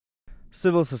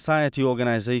Civil society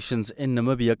organizations in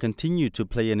Namibia continue to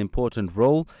play an important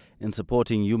role in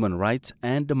supporting human rights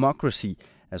and democracy,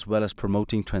 as well as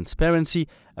promoting transparency,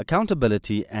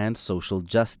 accountability, and social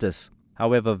justice.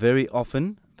 However, very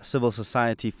often, civil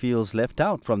society feels left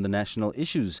out from the national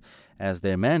issues, as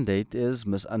their mandate is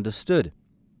misunderstood.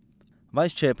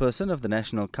 Vice Chairperson of the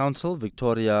National Council,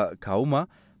 Victoria Kauma,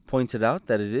 pointed out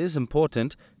that it is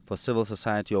important for civil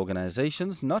society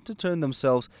organizations not to turn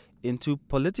themselves into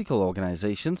political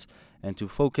organizations and to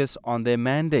focus on their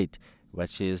mandate,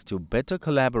 which is to better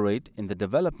collaborate in the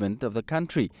development of the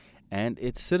country and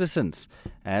its citizens,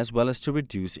 as well as to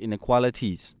reduce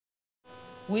inequalities.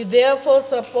 We therefore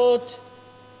support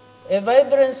a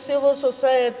vibrant civil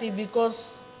society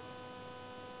because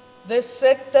this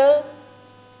sector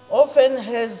often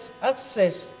has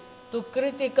access to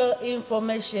critical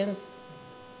information,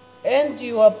 and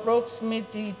your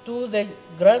proximity to the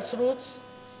grassroots,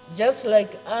 just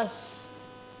like us,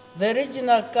 the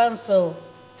Regional Council,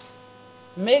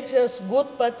 makes us good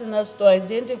partners to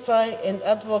identify and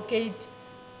advocate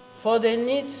for the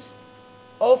needs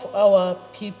of our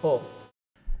people.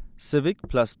 Civic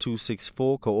Plus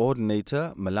 264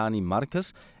 coordinator Melanie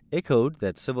Marcus echoed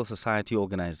that civil society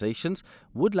organizations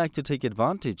would like to take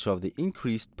advantage of the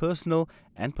increased personal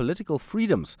and political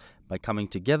freedoms by coming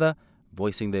together,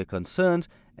 voicing their concerns,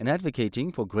 and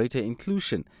advocating for greater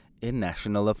inclusion in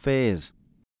national affairs.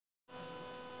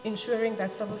 Ensuring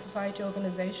that civil society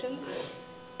organizations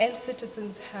and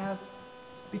citizens have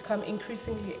become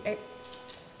increasingly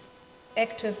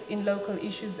active in local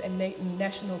issues and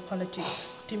national politics,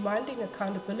 demanding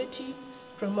accountability,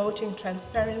 promoting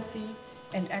transparency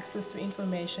and access to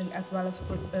information, as well as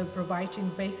providing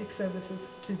basic services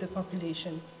to the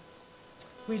population.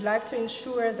 We'd like to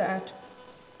ensure that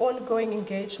ongoing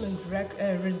engagement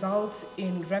results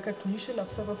in recognition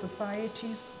of civil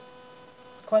society's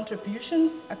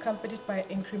contributions, accompanied by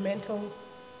incremental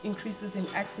increases in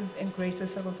access and greater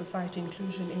civil society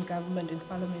inclusion in government and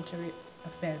parliamentary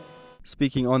affairs.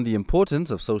 Speaking on the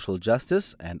importance of social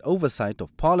justice and oversight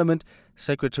of Parliament,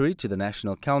 Secretary to the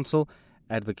National Council,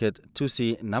 Advocate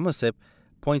Tusi Namasep,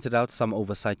 pointed out some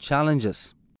oversight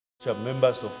challenges.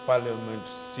 Members of Parliament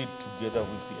sit together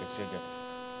with the executive.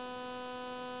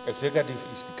 Executive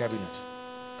is the cabinet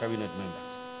members,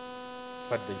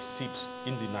 but they sit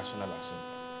in the National Assembly.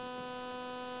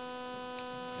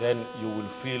 Then you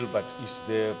will feel, but is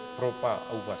there proper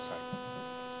oversight?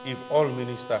 If all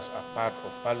ministers are part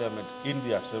of Parliament in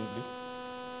the Assembly,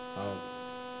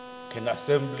 can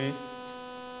Assembly,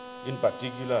 in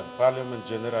particular Parliament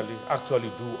generally, actually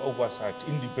do oversight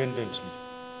independently,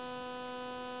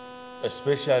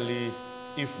 especially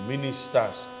if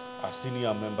ministers are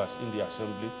senior members in the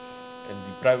Assembly and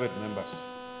the private members,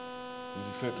 we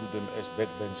refer to them as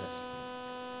backbenchers.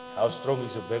 How strong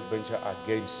is a backbencher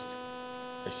against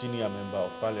a senior member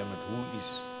of Parliament who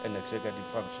is an executive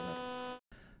functionary?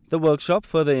 The workshop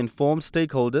further informed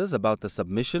stakeholders about the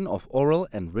submission of oral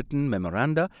and written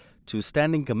memoranda to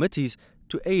standing committees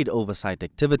to aid oversight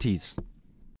activities.